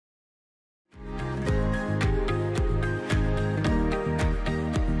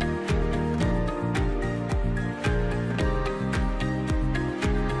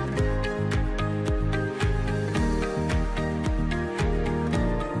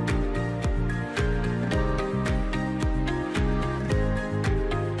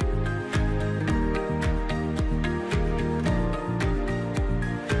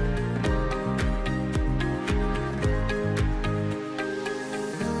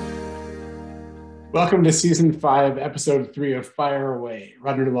Welcome to Season 5, Episode 3 of Fire Away,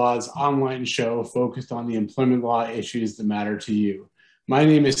 Rudner Law's online show focused on the employment law issues that matter to you. My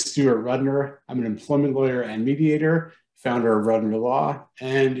name is Stuart Rudner. I'm an employment lawyer and mediator, founder of Rudner Law,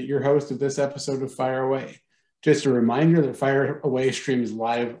 and your host of this episode of Fire Away. Just a reminder that Fire Away streams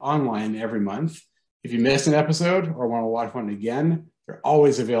live online every month. If you missed an episode or want to watch one again, they're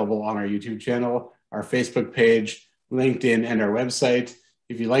always available on our YouTube channel, our Facebook page, LinkedIn, and our website.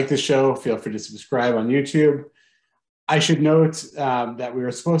 If you like the show, feel free to subscribe on YouTube. I should note that we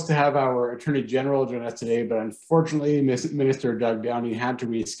were supposed to have our Attorney General join us today, but unfortunately, Minister Doug Downey had to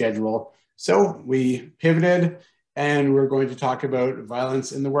reschedule. So we pivoted and we're going to talk about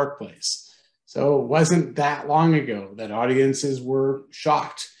violence in the workplace. So it wasn't that long ago that audiences were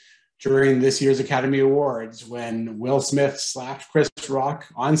shocked during this year's Academy Awards when Will Smith slapped Chris Rock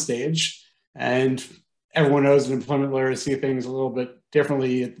on stage. And everyone knows that employment lawyers see things a little bit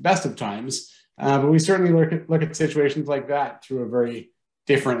differently at the best of times, but we certainly look at situations like that through a very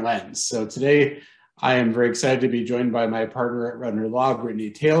different lens. So today, I am very excited to be joined by my partner at Rudner Law,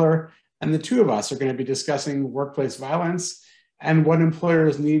 Brittany Taylor, and the two of us are going to be discussing workplace violence and what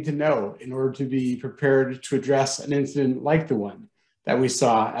employers need to know in order to be prepared to address an incident like the one that we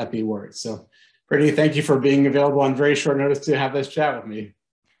saw at the awards. So, Brittany, thank you for being available on very short notice to have this chat with me.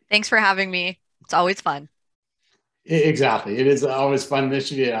 Thanks for having me. It's always fun. Exactly. It is always fun. This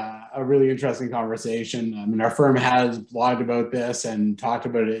should be a really interesting conversation. I mean, our firm has blogged about this and talked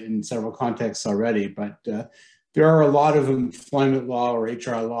about it in several contexts already, but there are a lot of employment law or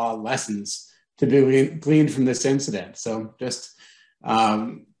HR law lessons to be gleaned from this incident. So just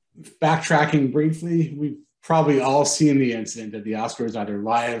backtracking briefly, we've probably all seen the incident at the Oscars, either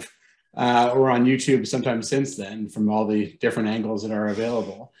live or on YouTube sometime since then, from all the different angles that are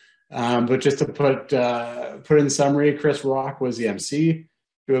available. But just to put in summary, Chris Rock was the MC,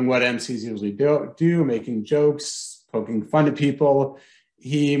 doing what MCs usually do, making jokes, poking fun at people.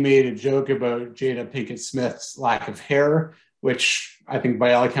 He made a joke about Jada Pinkett Smith's lack of hair, which I think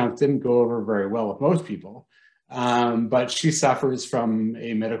by all accounts didn't go over very well with most people. But she suffers from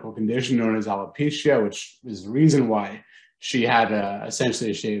a medical condition known as alopecia, which is the reason why she had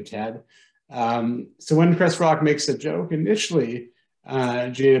essentially a shaved head. So when Chris Rock makes a joke, initially,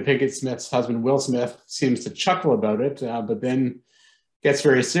 Jada Pinkett Smith's husband, Will Smith, seems to chuckle about it, but then gets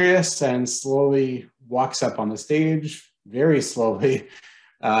very serious and slowly walks up on the stage, very slowly,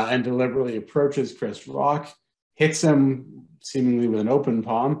 and deliberately approaches Chris Rock, hits him seemingly with an open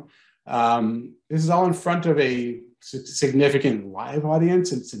palm. This is all in front of a significant live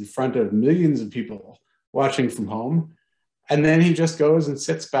audience. It's in front of millions of people watching from home. And then he just goes and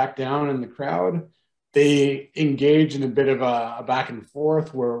sits back down in the crowd. They engage in a bit of a back and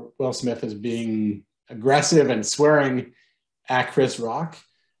forth where Will Smith is being aggressive and swearing at Chris Rock.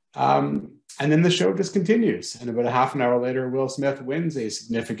 And then the show just continues. And about a half an hour later, Will Smith wins a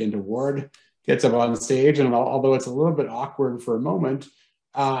significant award, gets up on stage, and although it's a little bit awkward for a moment,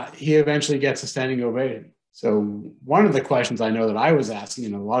 he eventually gets a standing ovation. So one of the questions I know that I was asking,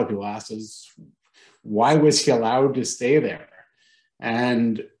 and a lot of people asked, is why was he allowed to stay there?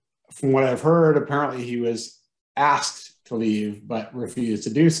 And from what I've heard, apparently he was asked to leave, but refused to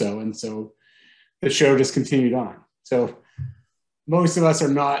do so. And so the show just continued on. So most of us are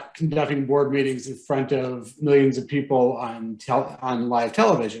not conducting board meetings in front of millions of people on live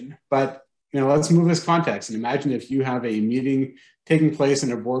television, but let's move this context and imagine if you have a meeting taking place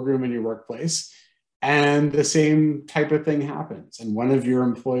in a boardroom in your workplace and the same type of thing happens. And one of your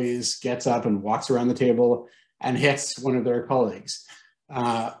employees gets up and walks around the table and hits one of their colleagues.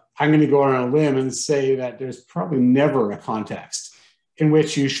 I'm going to go on a limb and say that there's probably never a context in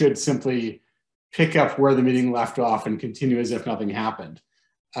which you should simply pick up where the meeting left off and continue as if nothing happened.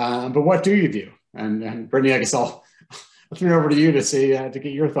 But what do you do? And Brittany, I guess I'll turn it over to you to say to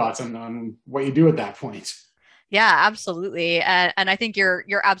get your thoughts on what you do at that point. Yeah, absolutely. And I think you're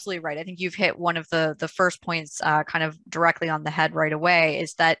absolutely right. I think you've hit one of the first points kind of directly on the head right away,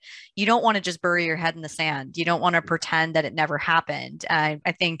 is that you don't want to just bury your head in the sand. You don't want to pretend that it never happened. I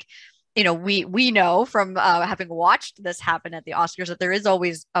think we know from having watched this happen at the Oscars that there is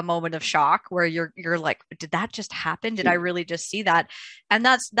always a moment of shock where you're like, did that just happen? Did I really just see that? And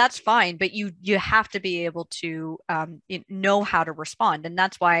that's fine, but you have to be able to know how to respond, and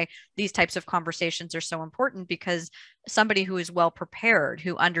that's why these types of conversations are so important, because somebody who is well prepared,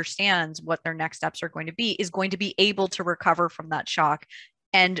 who understands what their next steps are going to be, is going to be able to recover from that shock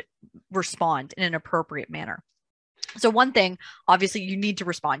and respond in an appropriate manner. So one thing, obviously, you need to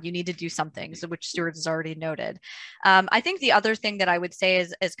respond. You need to do something, so which Stuart has already noted. I think the other thing that I would say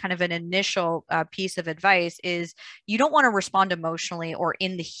is kind of an initial piece of advice is you don't want to respond emotionally or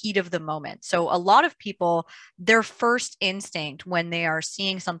in the heat of the moment. So a lot of people, their first instinct when they are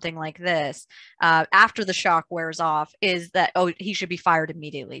seeing something like this, after the shock wears off, is that, oh, he should be fired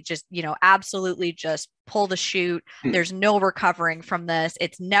immediately. Just, absolutely just pull the chute. There's no recovering from this.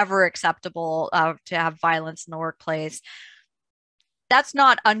 It's never acceptable to have violence in the workplace. That's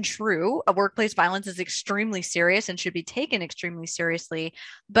not untrue. A workplace violence is extremely serious and should be taken extremely seriously.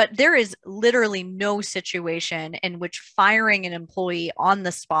 But there is literally no situation in which firing an employee on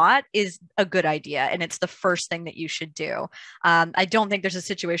the spot is a good idea. And it's the first thing that you should do. I don't think there's a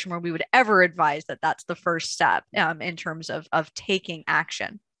situation where we would ever advise that that's the first step in terms of taking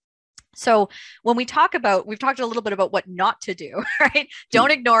action. So when we've talked a little bit about what not to do, right? Don't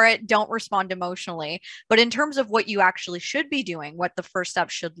ignore it. Don't respond emotionally. But in terms of what you actually should be doing, what the first step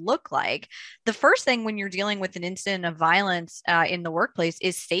should look like, the first thing when you're dealing with an incident of violence in the workplace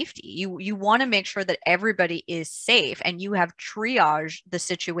is safety. You want to make sure that everybody is safe and you have triaged the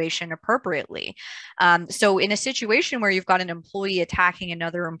situation appropriately. So in a situation where you've got an employee attacking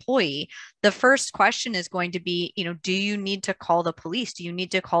another employee, the first question is going to be, do you need to call the police? Do you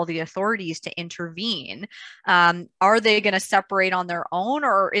need to call the authorities to intervene? Are they going to separate on their own,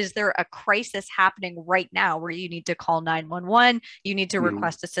 or is there a crisis happening right now where you need to call 911? You need to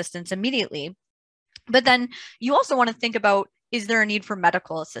request assistance immediately. But then you also want to think about, is there a need for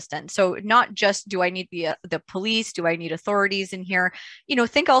medical assistance? So not just, do I need the police? Do I need authorities in here?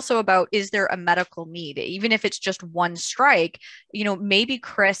 Think also about, is there a medical need? Even if it's just one strike, maybe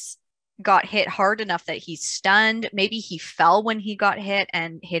Chris got hit hard enough that he's stunned. Maybe he fell when he got hit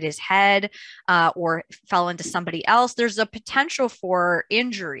and hit his head, or fell into somebody else. There's a potential for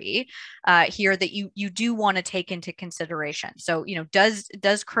injury here that you do want to take into consideration. So,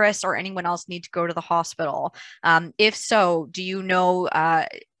 does Chris or anyone else need to go to the hospital? If so, do you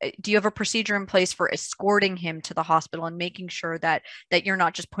have a procedure in place for escorting him to the hospital and making sure that you're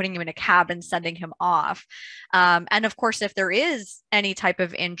not just putting him in a cab and sending him off? And of course, if there is any type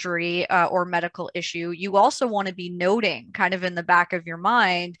of injury or medical issue, you also want to be noting kind of in the back of your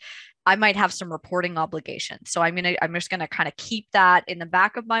mind, I might have some reporting obligations. So I'm just going to kind of keep that in the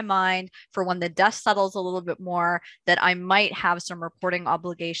back of my mind for when the dust settles a little bit more, that I might have some reporting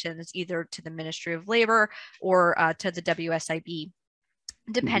obligations either to the Ministry of Labor or to the WSIB,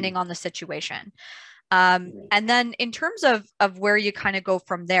 depending on the situation. And then in terms of where you kind of go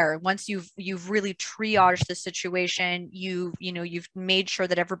from there, once you've really triaged the situation, you've made sure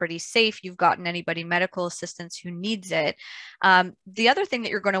that everybody's safe, you've gotten anybody medical assistance who needs it. The other thing that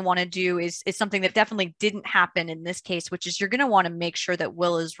you're going to want to do is something that definitely didn't happen in this case, which is you're going to want to make sure that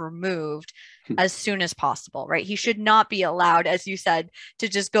Will is removed as soon as possible, right? He should not be allowed, as you said, to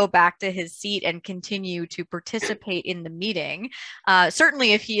just go back to his seat and continue to participate in the meeting.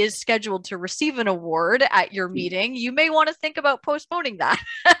 Certainly, if he is scheduled to receive an award at your meeting, you may want to think about postponing that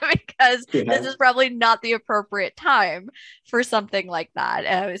because this is probably not the appropriate time for something like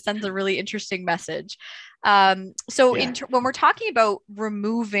that. It sends a really interesting message. When we're talking about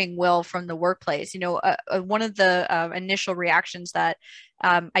removing Will from the workplace, one of the initial reactions that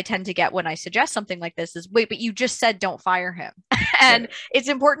I tend to get when I suggest something like this is, wait, but you just said don't fire him. And it's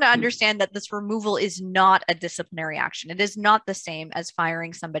important to understand that this removal is not a disciplinary action. It is not the same as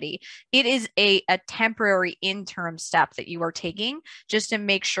firing somebody. It is a temporary interim step that you are taking just to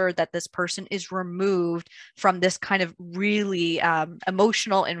make sure that this person is removed from this kind of really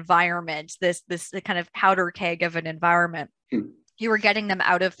emotional environment, this kind of powder keg of an environment. You are getting them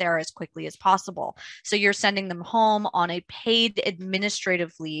out of there as quickly as possible. So you're sending them home on a paid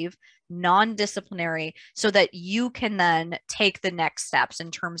administrative leave, non-disciplinary, so that you can then take the next steps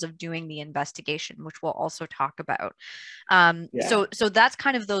in terms of doing the investigation, which we'll also talk about. So that's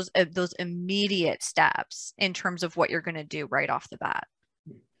kind of those immediate steps in terms of what you're going to do right off the bat.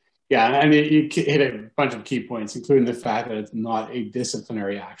 Yeah, and you hit a bunch of key points, including the fact that it's not a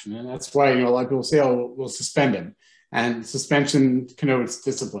disciplinary action. And that's why, a lot of people say, oh, we'll suspend him. And suspension connotes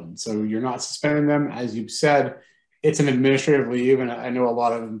discipline. So you're not suspending them. As you've said, it's an administrative leave. And I know a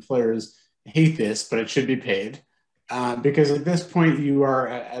lot of employers hate this, but it should be paid. Because at this point, you are,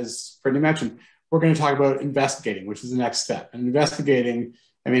 as Brittany mentioned, we're going to talk about investigating, which is the next step. And investigating,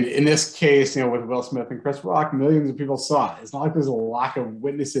 in this case, with Will Smith and Chris Rock, millions of people saw it. It's not like there's a lack of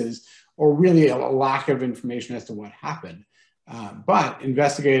witnesses or really a lack of information as to what happened. But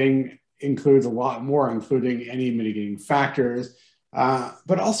investigating includes a lot more, including any mitigating factors,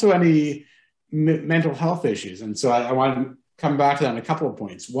 but also any mental health issues. And so I want to come back to that on a couple of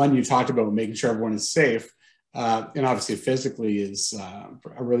points. One, you talked about making sure everyone is safe. and obviously physically is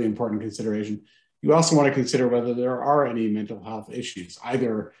a really important consideration. You also want to consider whether there are any mental health issues,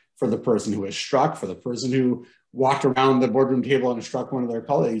 either for the person who is struck, for the person who walked around the boardroom table and struck one of their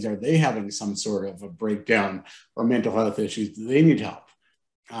colleagues. Are they having some sort of a breakdown or mental health issues? Do they need help?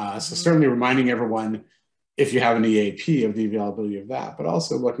 So certainly reminding everyone, if you have an EAP, of the availability of that, but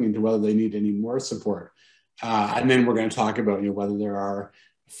also looking into whether they need any more support. And then we're going to talk about whether there are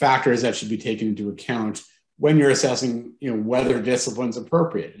factors that should be taken into account when you're assessing whether discipline's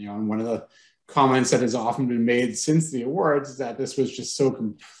appropriate. And one of the comments that has often been made since the awards is that this was just so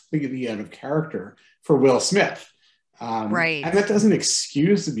completely out of character for Will Smith. Right. And that doesn't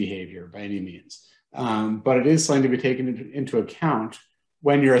excuse the behavior by any means, but it is something to be taken into account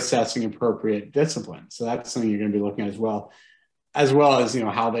when you're assessing appropriate discipline. So that's something you're going to be looking at as well as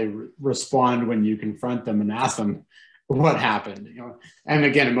how they respond when you confront them and ask them what happened. And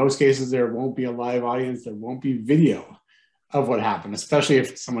again, in most cases, there won't be a live audience, there won't be video of what happened, especially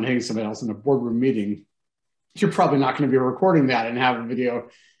if someone hitting somebody else in a boardroom meeting. You're probably not going to be recording that and have a video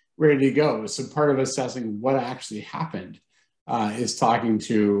ready to go. So part of assessing what actually happened is talking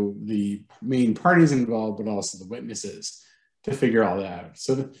to the main parties involved, but also the witnesses, to figure all that out.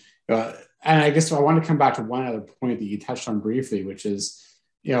 So, and I guess I want to come back to one other point that you touched on briefly, which is,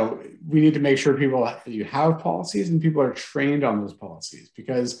 we need to make sure you have policies and people are trained on those policies,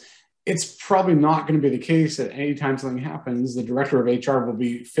 because it's probably not going to be the case that anytime something happens, the director of HR will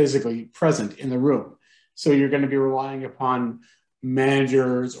be physically present in the room. So you're going to be relying upon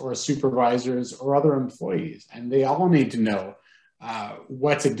managers or supervisors or other employees, and they all need to know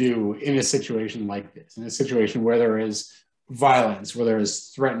what to do in a situation like this, in a situation where there is violence, where there is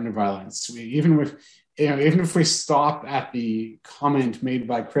threatened violence. Even if we stop at the comment made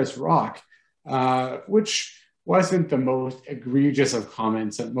by Chris Rock, which wasn't the most egregious of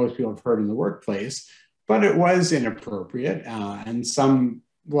comments that most people have heard in the workplace, but it was inappropriate, and some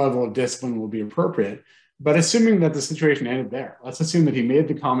level of discipline will be appropriate. But assuming that the situation ended there, let's assume that he made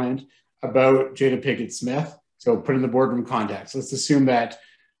the comment about Jada Pinkett Smith. So put in the boardroom context. Let's assume that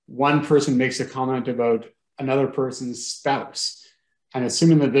one person makes a comment about another person's spouse, and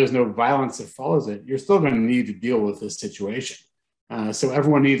assuming that there's no violence that follows it, you're still going to need to deal with this situation. So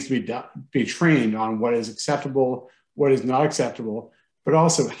everyone needs to be trained on what is acceptable, what is not acceptable, but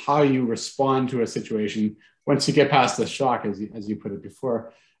also how you respond to a situation once you get past the shock, as you put it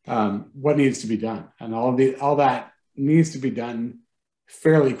before. What needs to be done, and all that needs to be done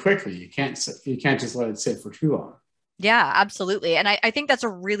fairly quickly. You can't just let it sit for too long. Yeah, absolutely. And I think that's a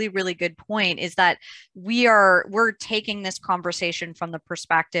really, really good point, is that we're taking this conversation from the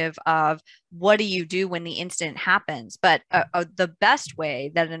perspective of what do you do when the incident happens? But the best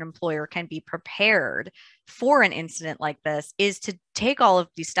way that an employer can be prepared for an incident like this is to take all of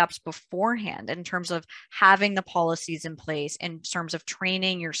these steps beforehand, in terms of having the policies in place, in terms of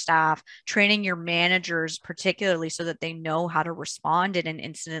training your staff, training your managers, particularly so that they know how to respond in an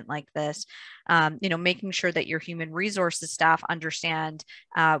incident like this. Making sure that your human resources staff understand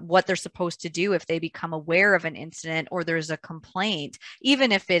what they're supposed to do if they become aware of an incident or there's a complaint,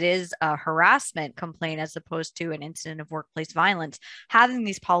 even if it is a harassment complaint as opposed to an incident of workplace violence. Having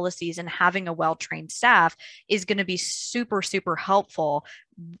these policies and having a well-trained staff is going to be super, super helpful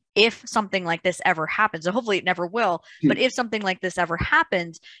if something like this ever happens. And hopefully it never will, but if something like this ever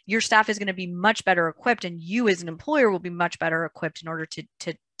happens, your staff is going to be much better equipped, and you as an employer will be much better equipped in order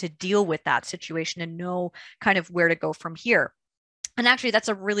to deal with that situation and know kind of where to go from here. And actually, that's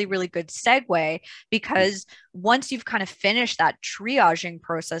a really, really good segue, because once you've kind of finished that triaging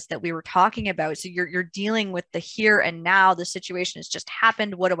process that we were talking about, so you're dealing with the here and now, the situation has just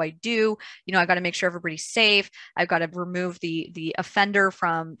happened. What do I do? I've got to make sure everybody's safe. I've got to remove the offender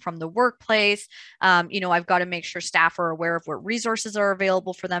from the workplace. I've got to make sure staff are aware of what resources are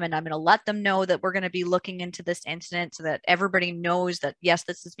available for them, and I'm going to let them know that we're going to be looking into this incident so that everybody knows that yes,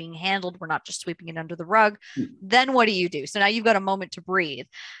 this is being handled. We're not just sweeping it under the rug. Then what do you do? So now you've got a moment to breathe.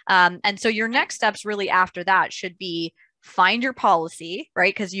 And so your next steps really after that should be find your policy,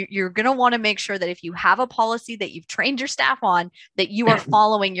 right? Because you're going to want to make sure that if you have a policy that you've trained your staff on, that you are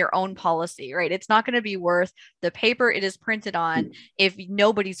following your own policy, right? It's not going to be worth the paper it is printed on if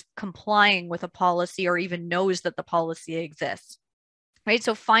nobody's complying with a policy or even knows that the policy exists. right?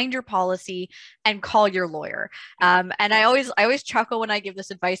 So find your policy and call your lawyer. And I always chuckle when I give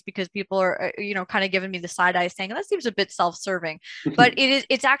this advice, because people are, kind of giving me the side eye saying that seems a bit self-serving, but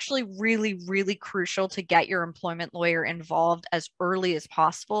it's actually really, really crucial to get your employment lawyer involved as early as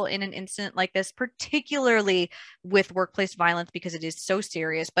possible in an incident like this, particularly with workplace violence, because it is so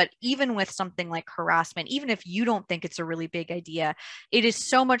serious. But even with something like harassment, even if you don't think it's a really big idea, it is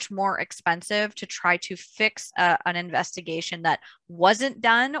so much more expensive to try to fix an investigation that wasn't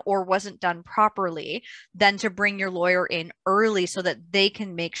done or wasn't done properly than to bring your lawyer in early so that they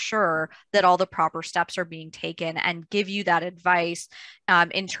can make sure that all the proper steps are being taken and give you that advice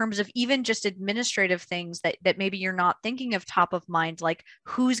in terms of even just administrative things that maybe you're not thinking of top of mind, like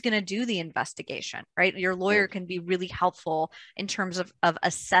who's going to do the investigation, right? Your lawyer can be really helpful in terms of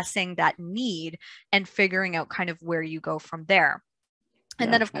assessing that need and figuring out kind of where you go from there.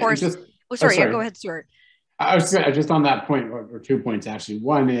 And then, of course, yeah, go ahead, Stuart. I was just on that point, or 2 points actually.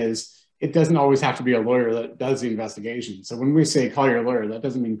 One is, it doesn't always have to be a lawyer that does the investigation. So when we say call your lawyer, that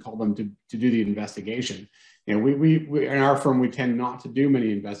doesn't mean call them to do the investigation. We in our firm, we tend not to do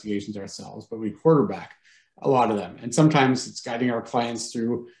many investigations ourselves, but we quarterback a lot of them. And sometimes it's guiding our clients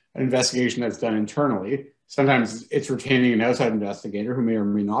through an investigation that's done internally. Sometimes it's retaining an outside investigator who may or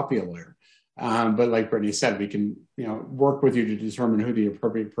may not be a lawyer. But like Brittany said, we can work with you to determine who the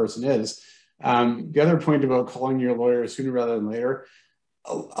appropriate person is. The other point about calling your lawyer sooner rather than later,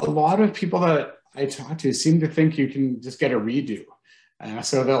 a lot of people that I talk to seem to think you can just get a redo.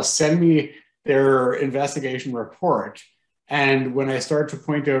 So they'll send me their investigation report, and when I start to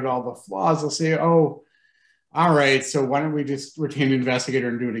point out all the flaws, they'll say, oh, all right, so why don't we just retain an investigator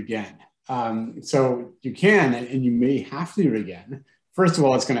and do it again? So you can, and you may have to do it again. First of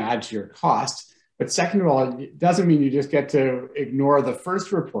all, it's going to add to your cost. But second of all, it doesn't mean you just get to ignore the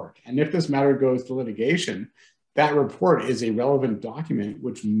first report. And if this matter goes to litigation, that report is a relevant document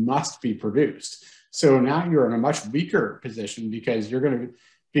which must be produced. So now you're in a much weaker position, because you're going to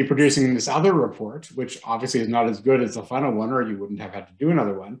be producing this other report, which obviously is not as good as the final one, or you wouldn't have had to do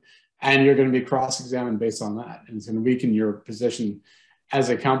another one. And you're going to be cross-examined based on that. And it's going to weaken your position as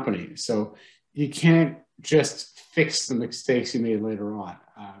a company. So you can't just fix the mistakes you made later on.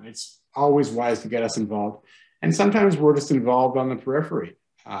 It's always wise to get us involved. And sometimes we're just involved on the periphery,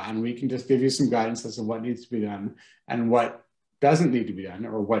 and we can just give you some guidance as to what needs to be done and what doesn't need to be done,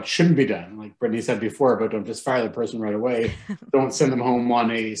 or what shouldn't be done. Like Brittany said before, but don't just fire the person right away. Don't send them home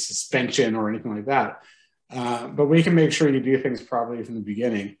on a suspension or anything like that. But we can make sure you do things properly from the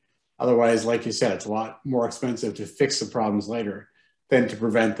beginning. Otherwise, like you said, it's a lot more expensive to fix the problems later than to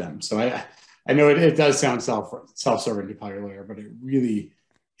prevent them. So I know it does sound self-serving to call your lawyer, but it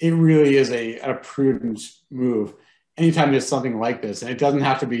really is a prudent move anytime there's something like this. And it doesn't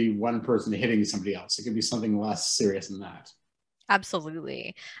have to be one person hitting somebody else. It could be something less serious than that.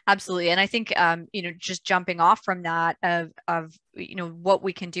 Absolutely. Absolutely. And I think, just jumping off from that of what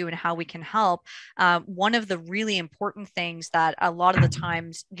we can do and how we can help. One of the really important things that a lot of the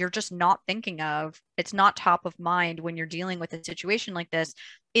times you're just not thinking of, it's not top of mind when you're dealing with a situation like this,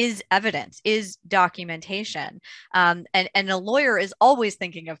 is evidence, is documentation. And a lawyer is always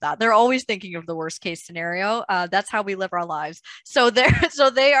thinking of that. They're always thinking of the worst case scenario. That's how we live our lives. So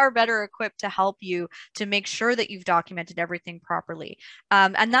they are better equipped to help you to make sure that you've documented everything properly.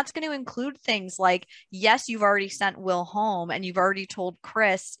 And that's going to include things like, yes, you've already sent Will home, and you've already told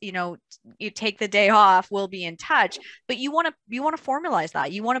Chris, you take the day off, we'll be in touch. But you want to formalize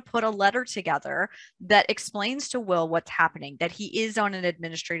that. You want to put a letter together that explains to Will what's happening, that he is on an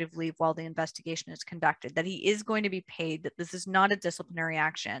administrative leave while the investigation is conducted, that he is going to be paid, that this is not a disciplinary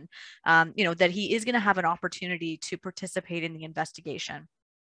action, that he is going to have an opportunity to participate in the investigation.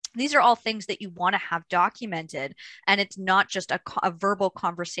 These are all things that you want to have documented, and it's not just a verbal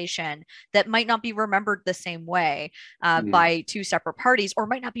conversation that might not be remembered the same way by two separate parties, or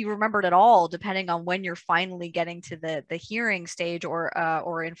might not be remembered at all, depending on when you're finally getting to the hearing stage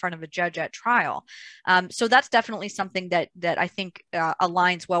or in front of a judge at trial. So that's definitely something that I think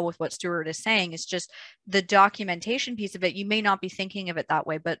aligns well with what Stuart is saying. Is just the documentation piece of it. You may not be thinking of it that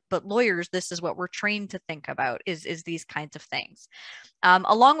way, but lawyers, this is what we're trained to think about, is these kinds of things.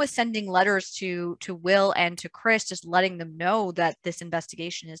 Along with sending letters to Will and to Chris, just letting them know that this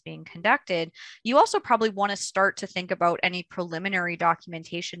investigation is being conducted, you also probably want to start to think about any preliminary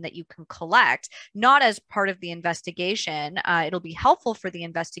documentation that you can collect, not as part of the investigation. It'll be helpful for the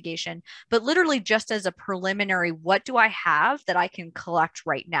investigation, but literally just as a preliminary, what do I have that I can collect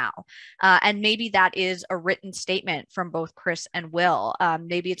right now? And maybe that is a written statement from both Chris and Will.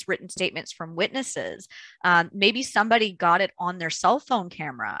 Maybe it's written statements from witnesses. Maybe somebody got it on their cell phone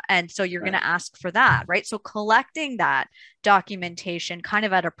camera camera. And so you're going to ask for that, right? So collecting that documentation kind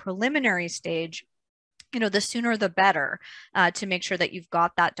of at a preliminary stage, the sooner the better, to make sure that you've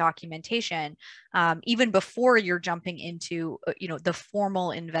got that documentation, even before you're jumping into, the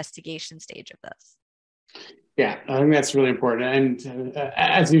formal investigation stage of this. Yeah, I think that's really important. And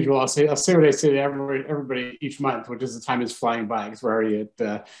as usual, I'll say what I say to everybody each month, which is the time is flying by because we're already at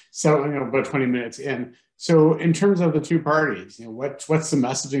about 20 minutes in. So in terms of the two parties, what's the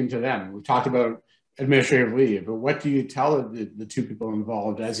messaging to them? We talked about administrative leave, but what do you tell the two people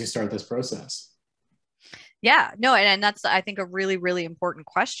involved as you start this process? Yeah, no, and that's, I think, a really, really important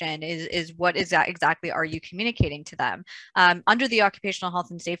question is what is that exactly are you communicating to them? Under the Occupational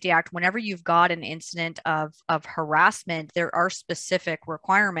Health and Safety Act, whenever you've got an incident of harassment, there are specific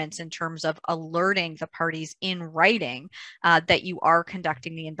requirements in terms of alerting the parties in writing that you are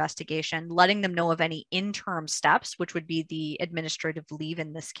conducting the investigation, letting them know of any interim steps, which would be the administrative leave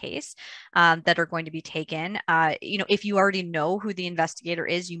in this case, that are going to be taken. If you already know who the investigator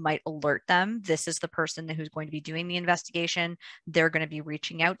is, you might alert them. This is the person who's going to be doing the investigation. They're going to be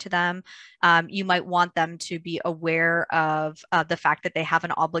reaching out to them. You might want them to be aware of the fact that they have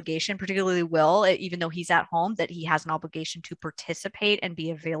an obligation, particularly Will, even though he's at home, that he has an obligation to participate and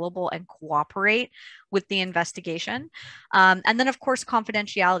be available and cooperate with the investigation. And then, of course,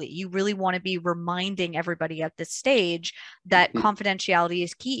 confidentiality. You really want to be reminding everybody at this stage that confidentiality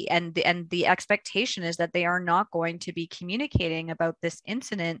is key. And the expectation is that they are not going to be communicating about this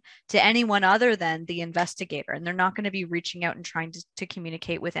incident to anyone other than the investigator. And they're not going to be reaching out and trying to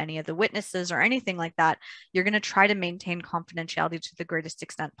communicate with any of the witnesses or anything like that. You're going to try to maintain confidentiality to the greatest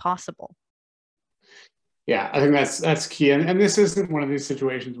extent possible. Yeah, I think that's key. And this isn't one of these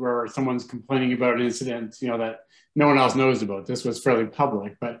situations where someone's complaining about an incident, that no one else knows about. This was fairly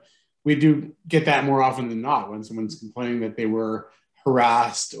public, but we do get that more often than not when someone's complaining that they were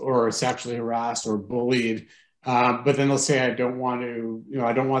harassed or sexually harassed or bullied. But then they'll say, I don't want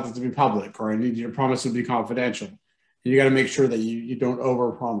this to be public, or I need you to promise to be confidential. And you got to make sure that you don't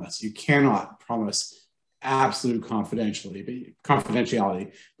overpromise. You cannot promise absolute confidentiality,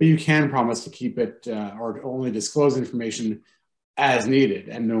 but you can promise to keep it or only disclose information as needed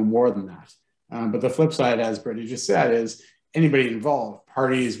and no more than that. But the flip side, as Brittany just said, is anybody involved,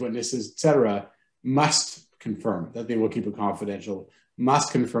 parties, witnesses, etc., must confirm that they will keep it confidential,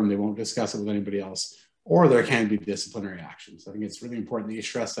 must confirm they won't discuss it with anybody else, or there can be disciplinary actions. I think it's really important that you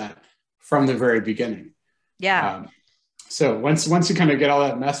stress that from the very beginning. Yeah. So once you kind of get all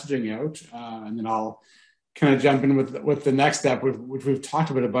that messaging out, and then I'll kind of jump in with the next step, which we've talked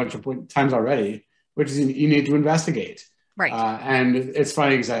about a bunch of times already, which is you need to investigate. Right. And it's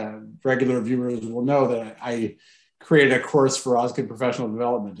funny because regular viewers will know that I created a course for Osgood Professional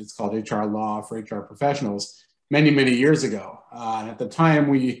Development. It's called HR Law for HR Professionals many, many years ago. And at the time,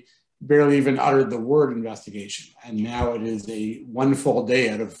 we barely even uttered the word investigation. And now it is one full day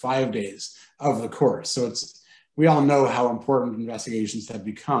out of 5 days of the course. So we all know how important investigations have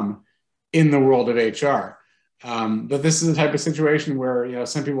become in the world of HR. But this is the type of situation where,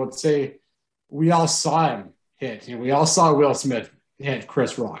 some people would say, we all saw him hit. We all saw Will Smith hit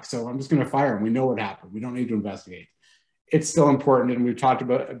Chris Rock. So I'm just going to fire him. We know what happened. We don't need to investigate. It's still important, and we've talked a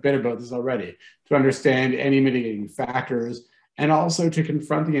bit about this already, to understand any mitigating factors and also to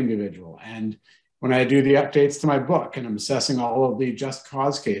confront the individual. And when I do the updates to my book and I'm assessing all of the just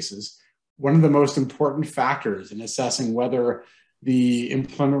cause cases, one of the most important factors in assessing whether the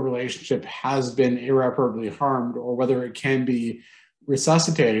employment relationship has been irreparably harmed or whether it can be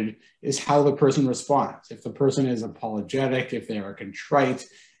resuscitated is how the person responds. If the person is apologetic, if they are contrite,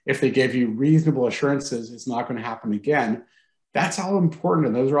 if they give you reasonable assurances it's not going to happen again, that's all important.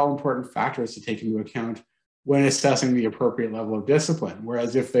 And those are all important factors to take into account when assessing the appropriate level of discipline.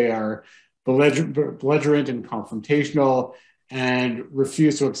 Whereas if they are belligerent and confrontational and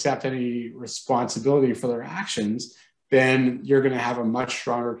refuse to accept any responsibility for their actions, then you're going to have a much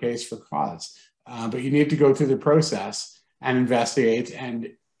stronger case for cause. But you need to go through the process and investigate,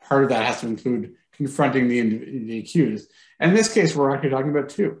 and part of that has to include confronting the accused. And in this case, we're actually talking about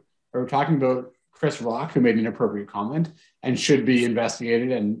two. We're talking about Chris Rock, who made an inappropriate comment and should be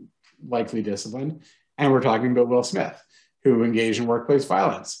investigated and likely disciplined. And we're talking about Will Smith, who engaged in workplace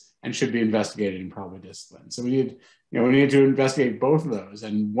violence and should be investigated and probably disciplined. So we need to investigate both of those,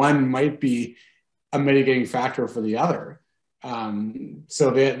 and one might be a mitigating factor for the other.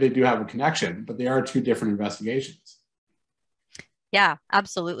 So they do have a connection, but they are two different investigations. Yeah,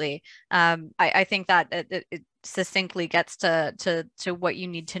 absolutely. I think that succinctly gets to what you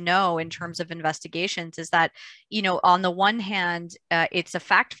need to know in terms of investigations is that, on the one hand, it's a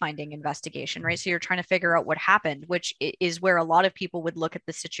fact-finding investigation, right? So you're trying to figure out what happened, which is where a lot of people would look at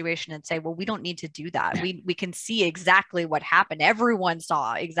the situation and say, well, we don't need to do that. We can see exactly what happened. Everyone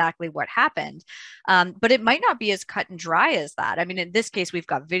saw exactly what happened. But it might not be as cut and dry as that. I mean, in this case, we've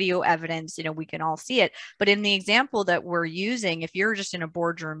got video evidence, we can all see it. But in the example that we're using, if you're just in a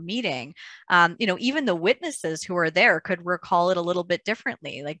boardroom meeting, even the witnesses who are there could recall it a little bit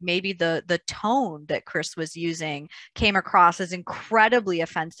differently. Like maybe the tone that Chris was using came across as incredibly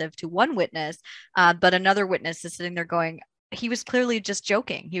offensive to one witness, but another witness is sitting there going, he was clearly just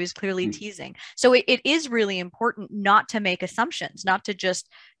joking. He was clearly teasing. So it is really important not to make assumptions, not to just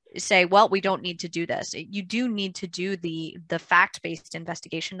say, well, we don't need to do this. You do need to do the fact-based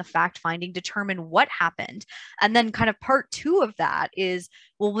investigation, the fact-finding, determine what happened. And then kind of part two of that is,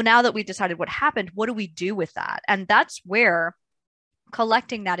 well, now that we've decided what happened, what do we do with that? And that's where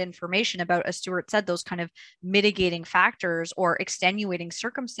collecting that information about, as Stuart said, those kind of mitigating factors or extenuating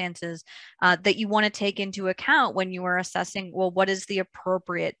circumstances that you want to take into account when you are assessing, well, what is the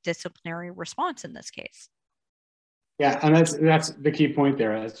appropriate disciplinary response in this case? Yeah, and that's the key point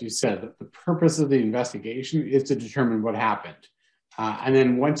there, as you said. The purpose of the investigation is to determine what happened. And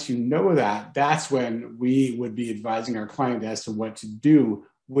then once you know that, that's when we would be advising our client as to what to do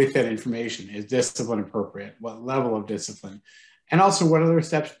with that information. Is discipline appropriate? What level of discipline? And also, what other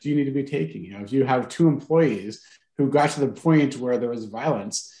steps do you need to be taking? If you have two employees who got to the point where there was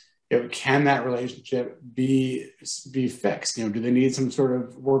violence, can that relationship be fixed? Do they need some sort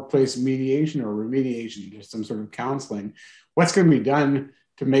of workplace mediation or remediation, just some sort of counseling? What's going to be done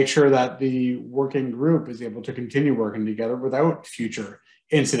to make sure that the working group is able to continue working together without future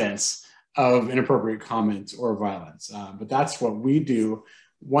incidents of inappropriate comments or violence? But that's what we do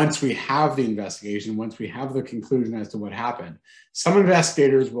once we have the investigation, once we have the conclusion as to what happened. Some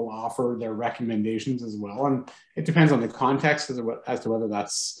investigators will offer their recommendations as well, and it depends on the context as to whether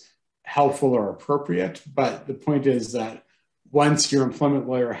that's helpful or appropriate. But the point is that once your employment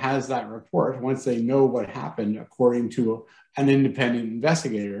lawyer has that report, once they know what happened according to an independent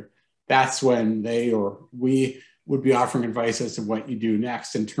investigator, that's when they or we would be offering advice as to what you do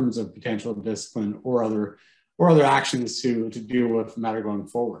next in terms of potential discipline or other actions to deal with the matter going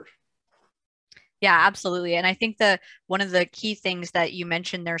forward. Yeah, absolutely. And I think one of the key things that you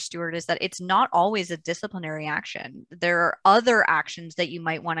mentioned there, Stuart, is that it's not always a disciplinary action. There are other actions that you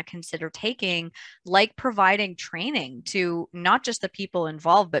might want to consider taking, like providing training to not just the people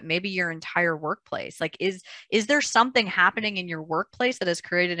involved, but maybe your entire workplace. Like, is there something happening in your workplace that has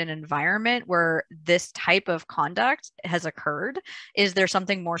created an environment where this type of conduct has occurred? Is there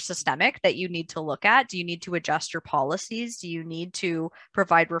something more systemic that you need to look at? Do you need to adjust your policies? Do you need to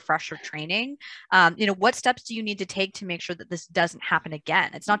provide refresher training? What steps do you need to take to make sure that this doesn't happen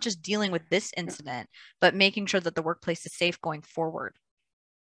again? It's not just dealing with this incident, but making sure that the workplace is safe going forward.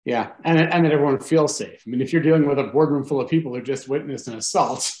 Yeah, and that everyone feels safe. I mean, if you're dealing with a boardroom full of people who just witnessed an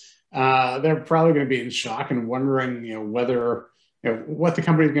assault, they're probably going to be in shock and wondering, whether what the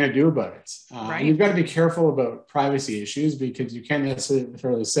company is going to do about it. Right. And you've got to be careful about privacy issues, because you can't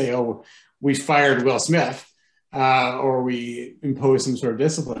necessarily say, "Oh, we fired Will Smith." Or we impose some sort of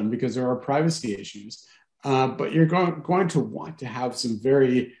discipline, because there are privacy issues. But you're going to want to have some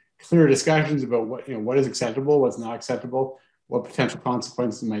very clear discussions about what is acceptable, what's not acceptable, what potential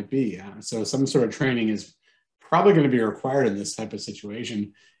consequences might be. So some sort of training is probably going to be required in this type of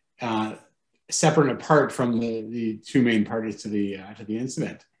situation, separate and apart from the two main parties to the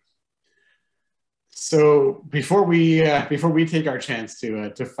incident. So before we take our chance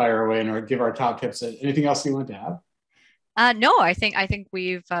to fire away or give our top tips, anything else you want to add? No, I think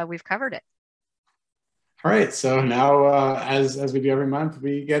we've covered it. All right. So now, as we do every month,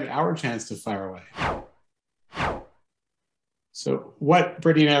 we get our chance to fire away. So what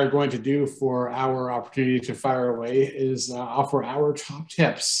Brittany and I are going to do for our opportunity to fire away is offer our top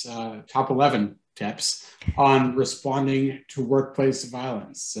tips, top 11 tips on responding to workplace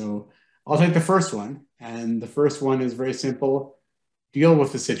violence. So I'll take the first one. And the first one is very simple. Deal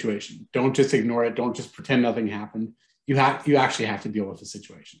with the situation. Don't just ignore it. Don't just pretend nothing happened. You actually have to deal with the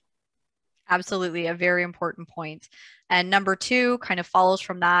situation. Absolutely. A very important point. And number two kind of follows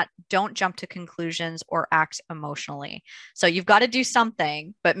from that. Don't jump to conclusions or act emotionally. So you've got to do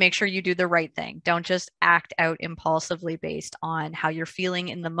something, but make sure you do the right thing. Don't just act out impulsively based on how you're feeling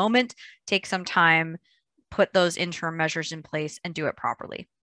in the moment. Take some time, put those interim measures in place, and do it properly.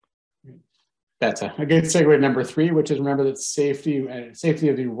 That's a good segue to number three, which is remember that safety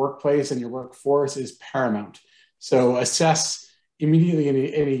of the workplace and your workforce is paramount. So assess immediately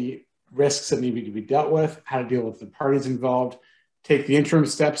any risks that need to be dealt with, how to deal with the parties involved, take the interim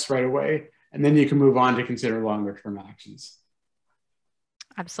steps right away, and then you can move on to consider longer term actions.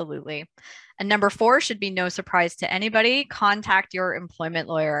 Absolutely. And number 4 should be no surprise to anybody. Contact your employment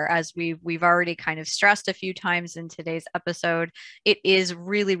lawyer. As we've already kind of stressed a few times in today's episode, it is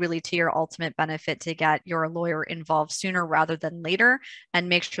really, really to your ultimate benefit to get your lawyer involved sooner rather than later and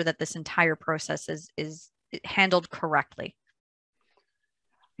make sure that this entire process is handled correctly.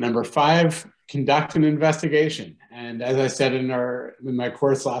 Number 5, conduct an investigation. And as I said in my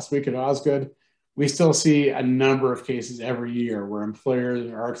course last week at Osgood, we still see a number of cases every year where employers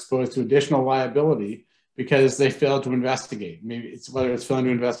are exposed to additional liability because they failed to investigate. Maybe it's whether it's failing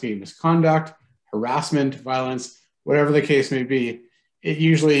to investigate misconduct, harassment, violence, whatever the case may be, it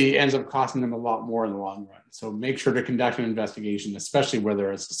usually ends up costing them a lot more in the long run. So make sure to conduct an investigation, especially where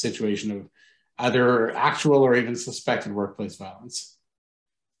there is a situation of either actual or even suspected workplace violence.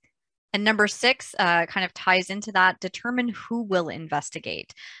 And number 6 kind of ties into that. Determine who will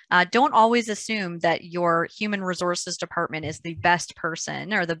investigate. Don't always assume that your human resources department is the best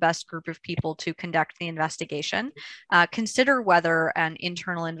person or the best group of people to conduct the investigation. Consider whether an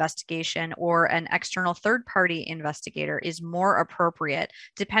internal investigation or an external third-party investigator is more appropriate,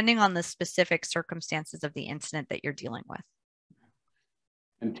 depending on the specific circumstances of the incident that you're dealing with.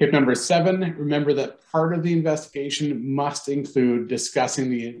 And tip number 7, remember that part of the investigation must include discussing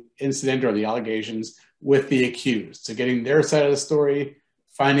the incident or the allegations with the accused. So getting their side of the story,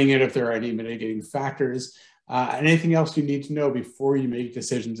 finding out if there are any mitigating factors, and anything else you need to know before you make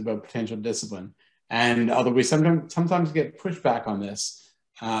decisions about potential discipline. And although we sometimes get pushback on this,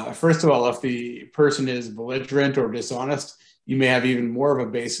 first of all, if the person is belligerent or dishonest, you may have even more of a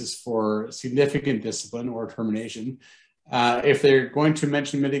basis for significant discipline or termination. If they're going to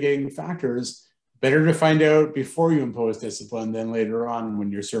mention mitigating factors, better to find out before you impose discipline than later on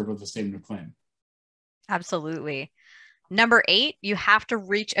when you're served with a statement of claim. Absolutely. Number 8, you have to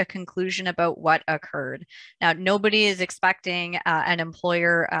reach a conclusion about what occurred. Now, nobody is expecting an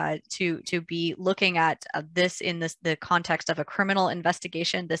employer to be looking at this in the context of a criminal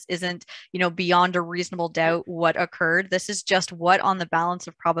investigation. This isn't, beyond a reasonable doubt what occurred. This is just what on the balance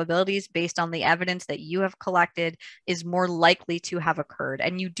of probabilities based on the evidence that you have collected is more likely to have occurred.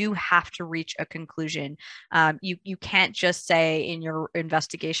 And you do have to reach a conclusion. You can't just say in your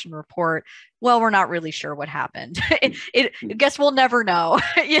investigation report, well, we're not really sure what happened. I guess we'll never know.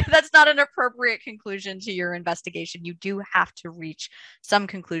 Yeah, that's not an appropriate conclusion to your investigation. You do have to reach some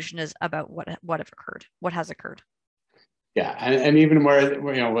conclusion about what has occurred. Yeah, and even where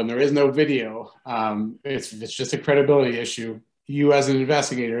when there is no video, it's just a credibility issue. You as an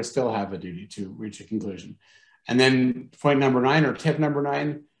investigator still have a duty to reach a conclusion. And then point number 9 or tip number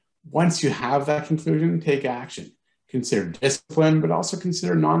 9, once you have that conclusion, take action. Consider discipline, but also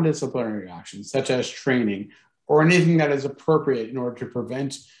consider non-disciplinary actions such as training or anything that is appropriate in order to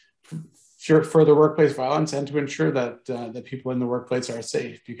prevent further workplace violence and to ensure that the people in the workplace are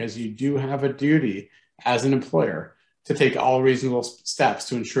safe, because you do have a duty as an employer to take all reasonable steps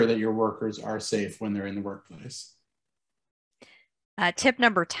to ensure that your workers are safe when they're in the workplace. Tip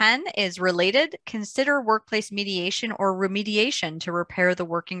number 10 is related. Consider workplace mediation or remediation to repair the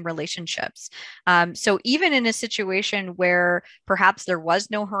working relationships. So even in a situation where perhaps there was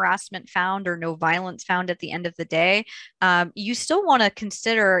no harassment found or no violence found at the end of the day, you still want to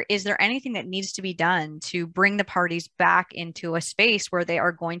consider, is there anything that needs to be done to bring the parties back into a space where they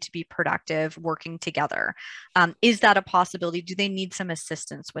are going to be productive working together? Is that a possibility? Do they need some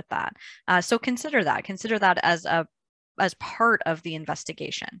assistance with that? So consider that. Consider that as part of the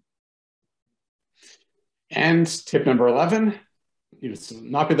investigation. And tip number 11, this will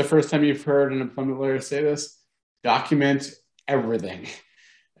not be the first time you've heard an employment lawyer say this, document everything.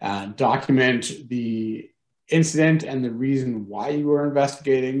 Document the incident and the reason why you were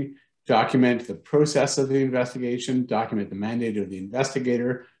investigating, document the process of the investigation, document the mandate of the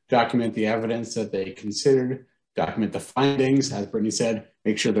investigator, document the evidence that they considered, document the findings, as Brittany said,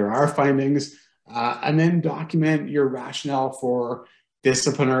 make sure there are findings, and then document your rationale for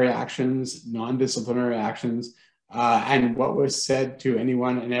disciplinary actions, non-disciplinary actions, and what was said to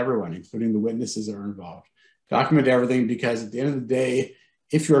anyone and everyone, including the witnesses that are involved. Document everything, because at the end of the day,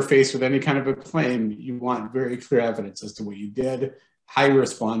 if you're faced with any kind of a claim, you want very clear evidence as to what you did, how you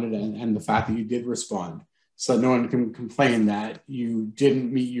responded, and the fact that you did respond, so no one can complain that you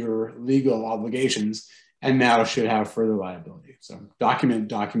didn't meet your legal obligations and now should have further liability. So document,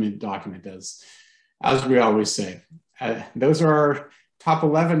 document, document, as we always say. Those are our top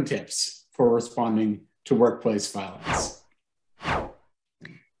 11 tips for responding to workplace violence.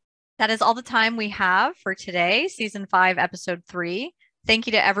 That is all the time we have for today, Season 5, Episode 3. Thank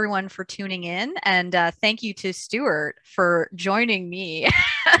you to everyone for tuning in. And thank you to Stuart for joining me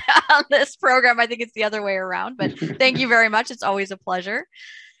on this program. I think it's the other way around, but thank you very much. It's always a pleasure.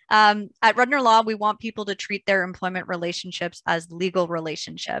 At Rudner Law, we want people to treat their employment relationships as legal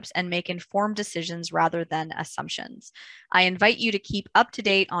relationships and make informed decisions rather than assumptions. I invite you to keep up to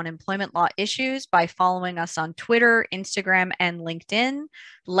date on employment law issues by following us on Twitter, Instagram, and LinkedIn,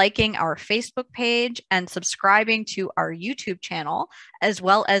 liking our Facebook page, and subscribing to our YouTube channel, as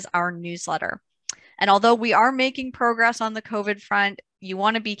well as our newsletter. And although we are making progress on the COVID front, you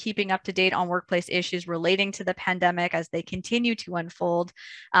want to be keeping up to date on workplace issues relating to the pandemic as they continue to unfold,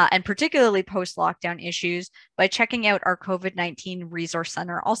 and particularly post-lockdown issues by checking out our COVID-19 Resource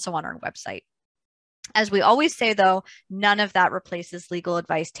Center, also on our website. As we always say, though, none of that replaces legal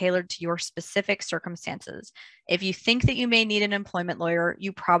advice tailored to your specific circumstances. If you think that you may need an employment lawyer,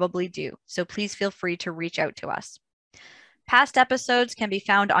 you probably do. So please feel free to reach out to us. Past episodes can be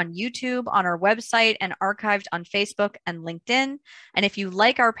found on YouTube, on our website, and archived on Facebook and LinkedIn. And if you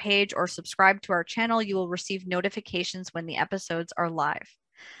like our page or subscribe to our channel, you will receive notifications when the episodes are live.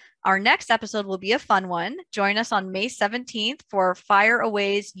 Our next episode will be a fun one. Join us on May 17th for Fire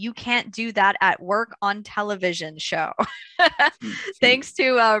Away's You Can't Do That at Work on Television show. Thanks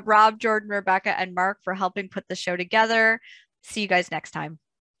to Rob, Jordan, Rebecca, and Mark for helping put the show together. See you guys next time.